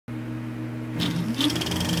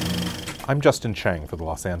I'm Justin Chang for the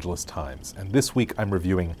Los Angeles Times, and this week I'm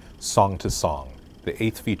reviewing Song to Song, the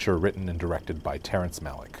 8th feature written and directed by Terrence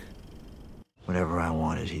Malick. Whatever I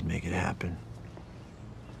wanted, he'd make it happen.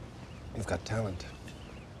 You've got talent.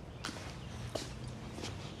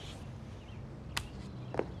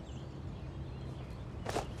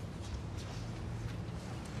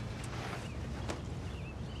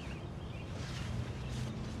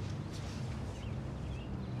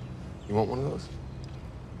 You want one of those?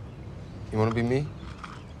 You want to be me?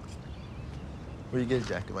 Where do you get a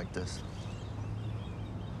jacket like this?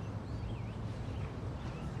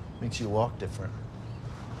 Makes you walk different.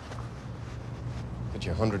 Get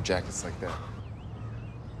you 100 jackets like that.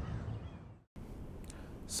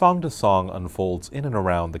 Song to Song unfolds in and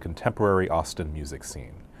around the contemporary Austin music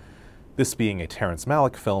scene. This being a Terrence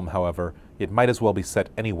Malick film, however, it might as well be set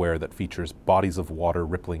anywhere that features bodies of water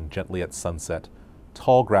rippling gently at sunset,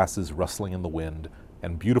 tall grasses rustling in the wind,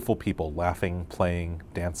 and beautiful people laughing, playing,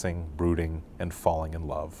 dancing, brooding, and falling in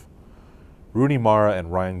love. Rooney Mara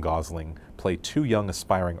and Ryan Gosling play two young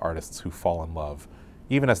aspiring artists who fall in love,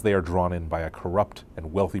 even as they are drawn in by a corrupt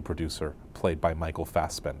and wealthy producer played by Michael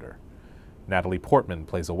Fassbender. Natalie Portman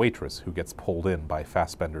plays a waitress who gets pulled in by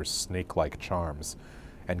Fassbender's snake-like charms,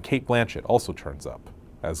 and Cate Blanchett also turns up,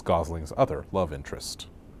 as Gosling's other love interest.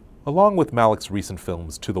 Along with Malick's recent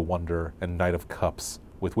films To the Wonder and Knight of Cups,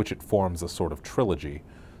 with which it forms a sort of trilogy,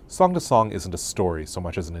 Song to Song isn't a story so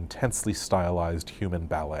much as an intensely stylized human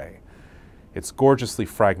ballet. Its gorgeously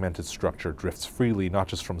fragmented structure drifts freely not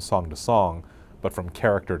just from song to song, but from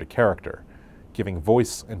character to character, giving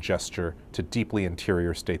voice and gesture to deeply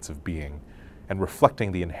interior states of being, and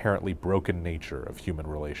reflecting the inherently broken nature of human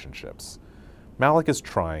relationships. Malick is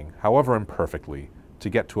trying, however imperfectly, to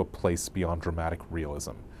get to a place beyond dramatic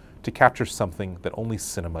realism, to capture something that only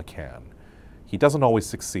cinema can. He doesn't always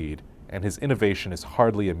succeed, and his innovation is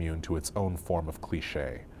hardly immune to its own form of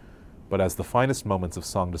cliché. But as the finest moments of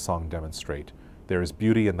Song to Song demonstrate, there is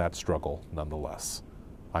beauty in that struggle nonetheless.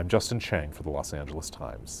 I'm Justin Chang for the Los Angeles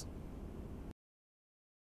Times.